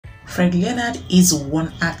Fred Leonard is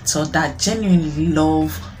one actor that genuinely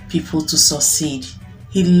loves people to succeed.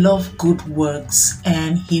 He loves good works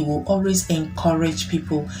and he will always encourage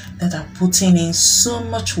people that are putting in so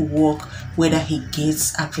much work, whether he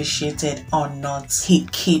gets appreciated or not. He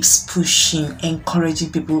keeps pushing,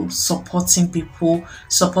 encouraging people, supporting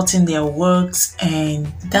their works, and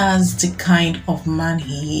that's the kind of man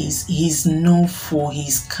he is. He's known for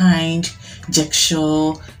his kind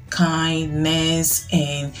gesture, kindness,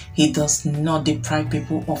 and he does not deprive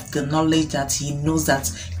people of the knowledge that he knows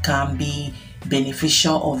that can be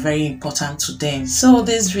beneficial or very important to them. So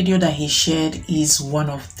this video that he shared is one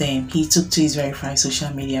of them. He took to his verified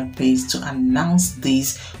social media page to announce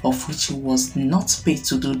this, of which he was not paid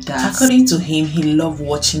to do that. According to him, he loves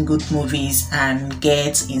watching good movies and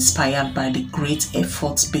gets inspired by the great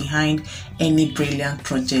efforts behind any brilliant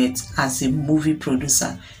project. As a movie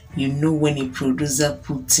producer, you know when a producer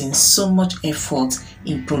puts in so much effort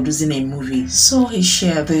in producing a movie. So he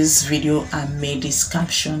shared this video and made this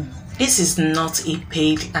caption: "This is not a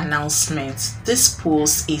paid announcement. This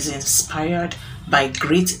post is inspired by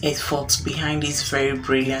great effort behind this very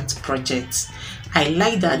brilliant project. I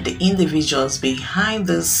like that the individuals behind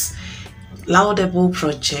this laudable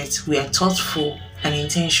project were thoughtful and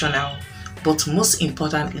intentional, but most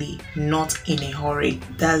importantly, not in a hurry."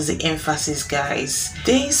 That's the emphasis, guys.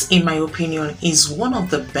 This, in my opinion, is one of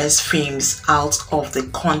the best films out of the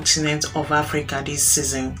continent of Africa this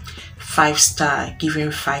season. 5-star,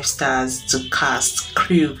 giving 5 stars to cast,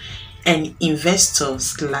 crew, and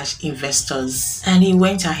investors. And he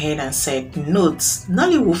went ahead and said, "Note,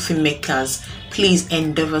 Nollywood filmmakers, please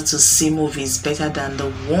endeavor to see movies better than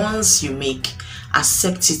the ones you make.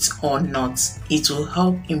 Accept it or not, it will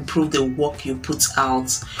help improve the work you put out.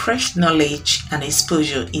 Fresh knowledge and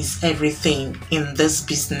exposure is everything in this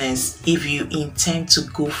business if you intend to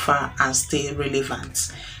go far and stay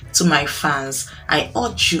relevant. To my fans, I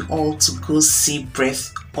urge you all to go see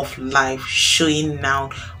Breath of Life, showing now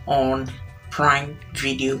on Prime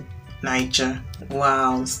Video Niger."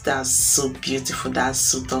 Wow, that's so beautiful. That's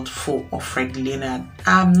so thoughtful of Fred Leonard.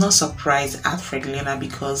 I'm not surprised at Fred Leonard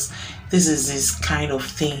because this is his kind of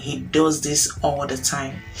thing. He does this all the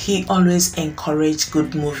time. He always encourages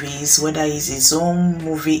good movies, whether it's his own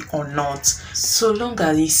movie or not. So long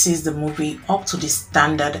as he sees the movie up to the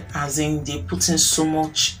standard, as in they put in so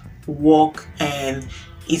much work and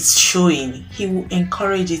it's showing, he will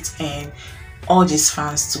encourage it and all his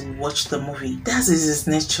fans to watch the movie. That is his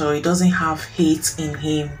nature. He doesn't have hate in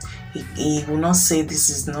him. He will not say, "This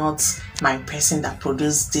is not my person that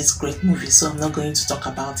produced this great movie, so I'm not going to talk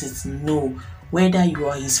about it." No, whether you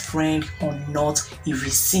are his friend or not, if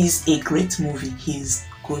he sees a great movie, he's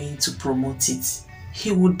going to promote it. He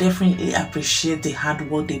would definitely appreciate the hard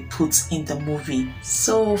work they put in the movie.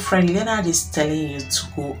 So Fred Leonard is telling you to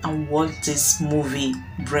go and watch this movie,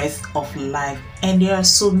 Breath of Life. And there are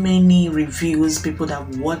so many reviews, people that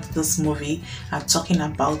watch this movie are talking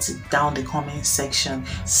about it down the comment section.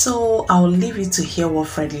 So I'll leave you to hear what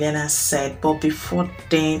Fred Leonard said. But before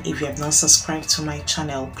then, if you have not subscribed to my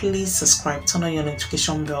channel, please subscribe, turn on your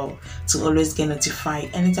notification bell to always get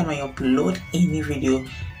notified anytime I upload any video.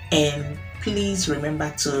 And please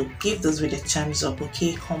remember to give this video a thumbs up,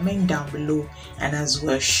 okay? Comment down below and as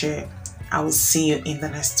well share. I will see you in the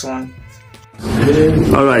next one.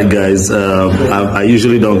 Alright guys, I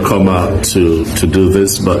usually don't come out to do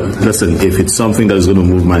this, but listen, if it's something that is going to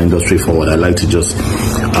move my industry forward, I like to just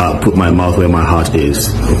put my mouth where my heart is.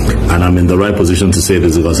 And I'm in the right position to say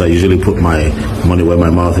this because I usually put my money where my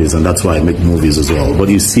mouth is, and that's why I make movies as well. But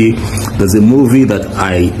you see, there's a movie that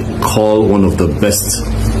I call one of the best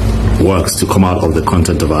works to come out of the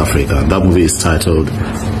content of Africa. That movie is titled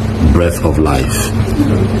Breath of Life.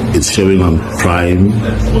 It's showing on Prime,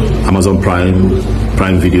 Amazon Prime,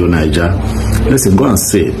 Prime Video Niger. Listen, go and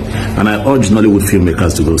see it. And I urge Nollywood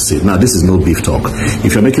filmmakers to go see it. Now, this is no beef talk.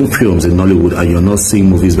 If you're making films in Nollywood and you're not seeing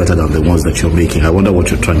movies better than the ones that you're making, I wonder what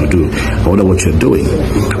you're trying to do. I wonder what you're doing.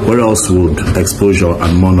 Where else would exposure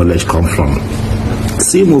and more knowledge come from?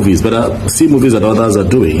 See movies, but see movies that others are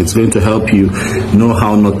doing. It's going to help you know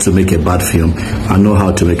how not to make a bad film and know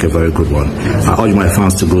how to make a very good one. I urge my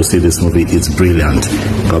fans to go see this movie. It's brilliant.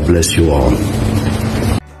 God bless you all.